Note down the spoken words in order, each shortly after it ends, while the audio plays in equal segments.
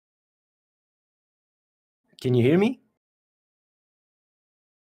Can you hear me?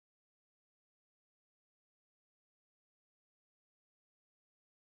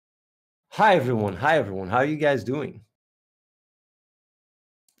 Hi everyone. Hi everyone. How are you guys doing?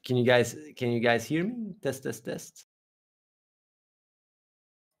 Can you guys hear me? Test.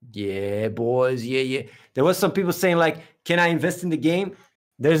 Yeah, boys. Yeah. There was some people saying like, "Can I invest in the game?"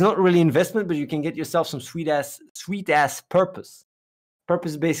 There's not really investment, but you can get yourself some sweet ass purpose.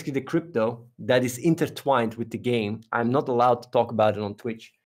 Purpose is basically the crypto that is intertwined with the game. I'm not allowed to talk about it on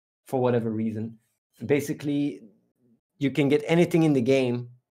Twitch for whatever reason. Basically, you can get anything in the game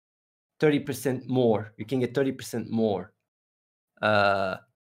 30% more. You can get 30% more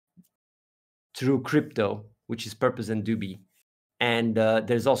through crypto, which is Purpose and DUBI. And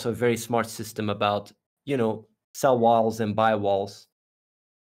there's also a very smart system about, sell walls and buy walls.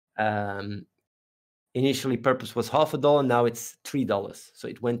 Initially, Purpose was $0.50. Now it's $3. So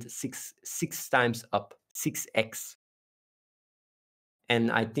it went six times up, 6x.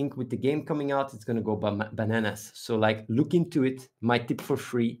 And I think with the game coming out, it's going to go bananas. So like, look into it. My tip for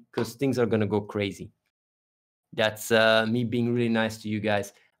free, because things are going to go crazy. That's me being really nice to you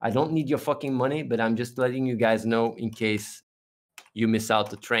guys. I don't need your fucking money, but I'm just letting you guys know in case you miss out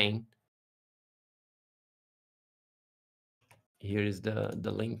the train. Here is the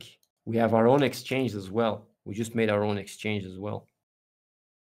link. We have our own exchange as well. We just made our own exchange as well.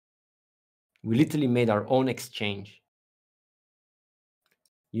 We literally made our own exchange.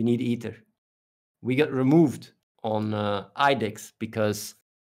 You need Ether. We got removed on IDEX because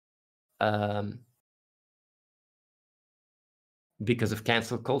of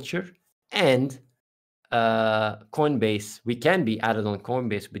cancel culture, and Coinbase. We can be added on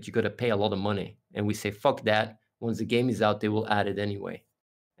Coinbase, but you got to pay a lot of money. And we say, fuck that. Once the game is out, they will add it anyway.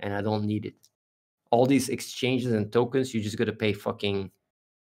 And I don't need it. All these exchanges and tokens, you just got to pay fucking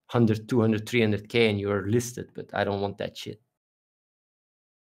 100, 200, 300K and you're listed. But I don't want that shit.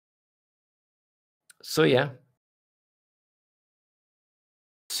 So yeah.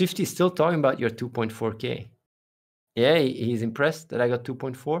 Swifty is still talking about your 2.4K. Yeah, he's impressed that I got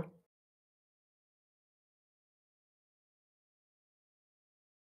 2.4.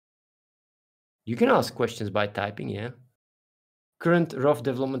 You can ask questions by typing, yeah. Current rough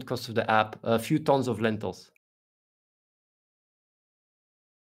development cost of the app, a few tons of lentils.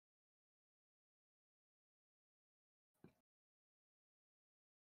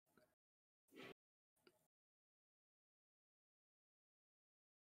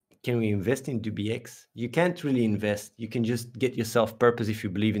 Can we invest in DUBX? You can't really invest. You can just get yourself purpose if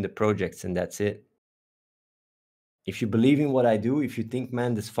you believe in the projects, and that's it. If you believe in what I do, if you think,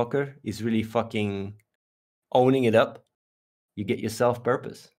 man, this fucker is really fucking owning it up, you get yourself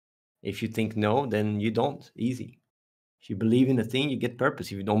purpose. If you think no, then you don't. Easy. If you believe in a thing, you get purpose.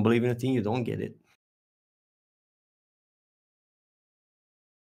 If you don't believe in a thing, you don't get it.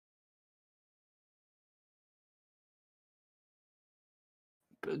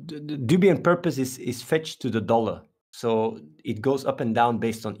 DUBI and purpose is fetched to the dollar. So it goes up and down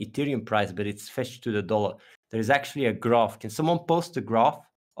based on Ethereum price, but it's fetched to the dollar. There's actually a graph. Can someone post a graph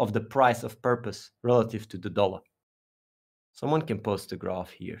of the price of purpose relative to the dollar? Someone can post a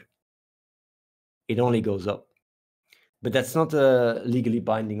graph here. It only goes up. But that's not legally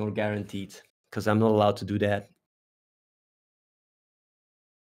binding or guaranteed, because I'm not allowed to do that.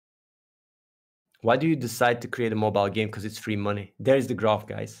 Why do you decide to create a mobile game? Because it's free money. There's the graph,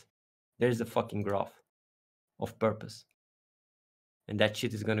 guys. There's the fucking graph of purpose. And that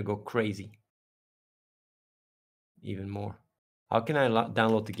shit is going to go crazy. Even more. How can I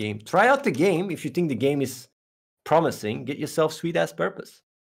download the game? Try out the game. If you think the game is promising, get yourself sweet ass purpose.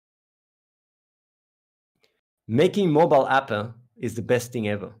 Making mobile app is the best thing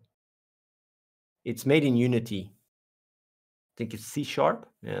ever. It's made in Unity. I think it's C#.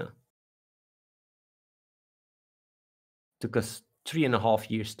 Yeah. Took us 3.5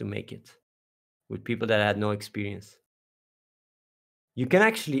 years to make it with people that had no experience. You can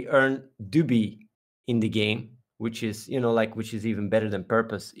actually earn DUBI in the game, which is, which is even better than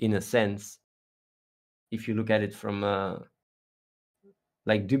purpose in a sense. If you look at it from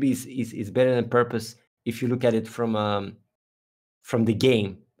like DUBI is better than purpose if you look at it from the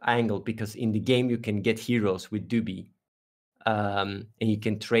game angle, because in the game you can get heroes with DUBI and you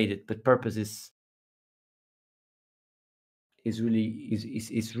can trade it, but purpose is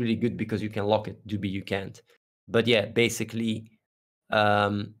really good because you can lock it. DUBI you can't. But yeah, basically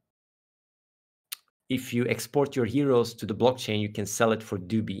if you export your heroes to the blockchain, you can sell it for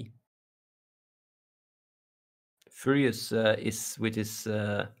DUBI. Furious is with his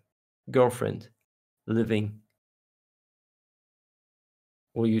girlfriend living.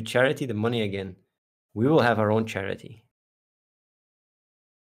 Will you charity the money again? We will have our own charity.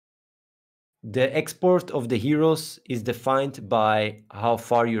 The export of the heroes is defined by how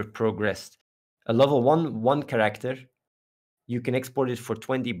far you're progressed. A level one character, you can export it for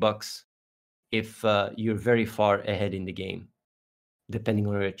 $20 if you're very far ahead in the game, depending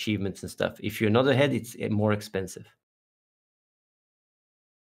on your achievements and stuff. If you're not ahead, it's more expensive.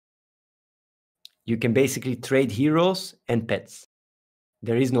 You can basically trade heroes and pets.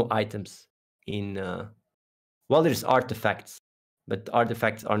 There is no items in... well, there's artifacts, but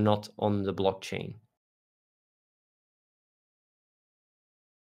artifacts are not on the blockchain.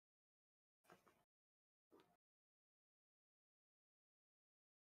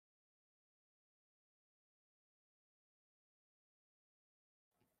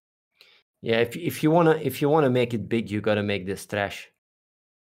 Yeah, if you wanna make it big, you gotta make this trash.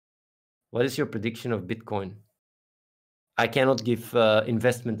 What is your prediction of Bitcoin? I cannot give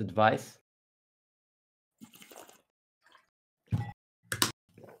investment advice.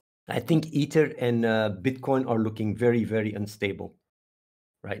 I think Ether and Bitcoin are looking very, very unstable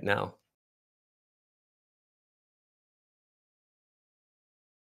right now.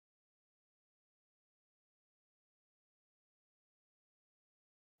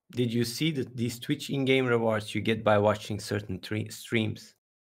 Did you see these Twitch in-game rewards you get by watching certain streams?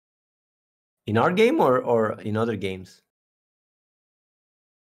 In our game or in other games?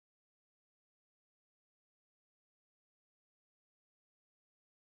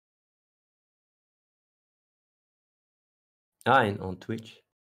 On Twitch.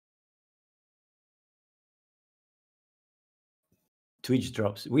 Twitch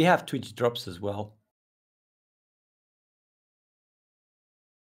drops. We have Twitch drops as well.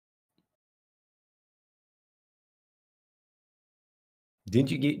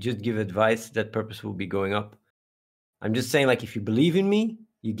 Didn't you just give advice that purpose will be going up? I'm just saying, like, if you believe in me,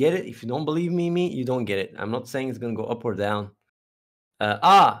 you get it. If you don't believe in me, you don't get it. I'm not saying it's going to go up or down.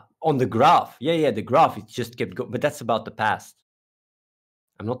 On the graph. Yeah, the graph, it just kept going. But that's about the past.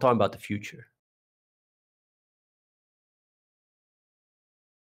 I'm not talking about the future.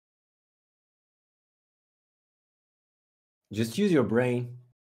 Just use your brain.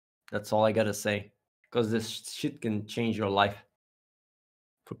 That's all I got to say. Because this shit can change your life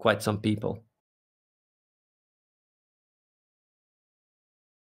for quite some people.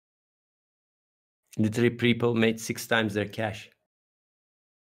 Literally, people made 6 times their cash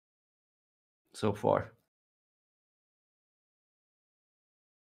so far.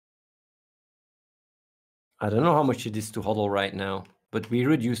 I don't know how much it is to hodl right now, but we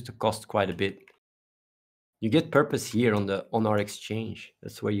reduced the cost quite a bit. You get purpose here on our exchange.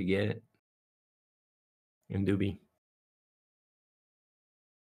 That's where you get it. In DUBI.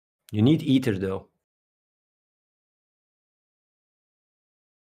 You need Ether though.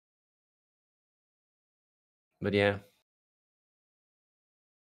 But yeah.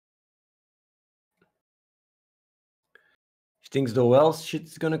 If things go well, shit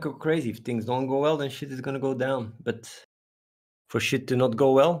is gonna go crazy. If things don't go well, then shit is gonna go down. But for shit to not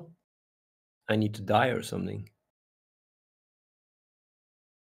go well, I need to die or something.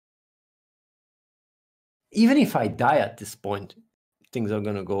 Even if I die at this point, things are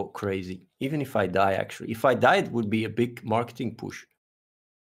gonna go crazy. Even if I die, actually. If I die, it would be a big marketing push.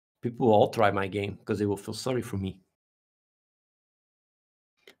 People will all try my game because they will feel sorry for me.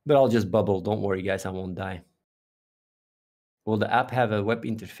 But I'll just bubble. Don't worry, guys. I won't die. Will the app have a web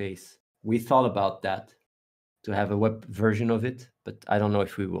interface? We thought about that, to have a web version of it, but I don't know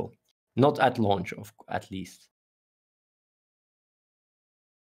if we will. Not at launch, at least.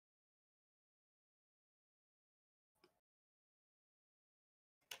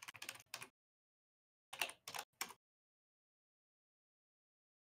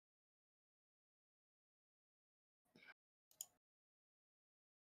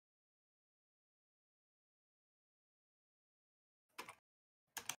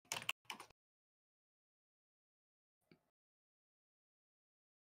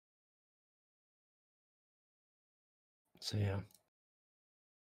 So yeah.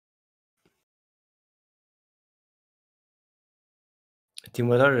 Tim,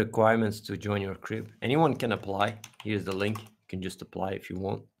 what are the requirements to join your crib? Anyone can apply. Here's the link. You can just apply if you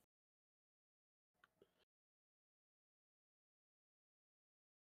want.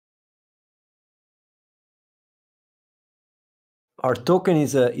 Our token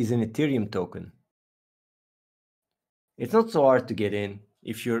is an Ethereum token. It's not so hard to get in.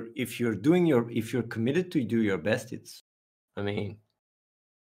 If you're committed to do your best, I mean,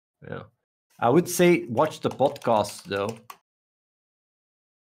 yeah. I would say watch the podcast though.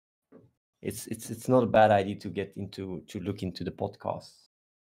 It's not a bad idea to look into the podcast.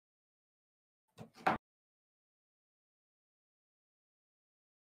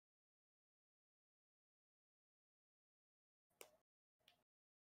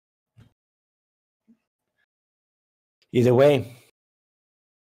 Either way,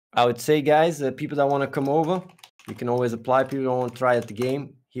 I would say, guys, people that want to come over, you can always apply. People don't want to try out the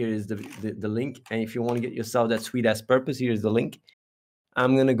game, here is the link. And if you want to get yourself that sweet ass purpose, here's the link.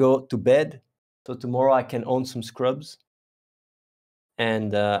 I'm gonna go to bed so tomorrow I can own some scrubs.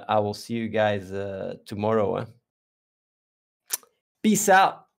 And I will see you guys tomorrow. Peace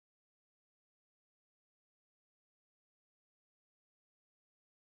out.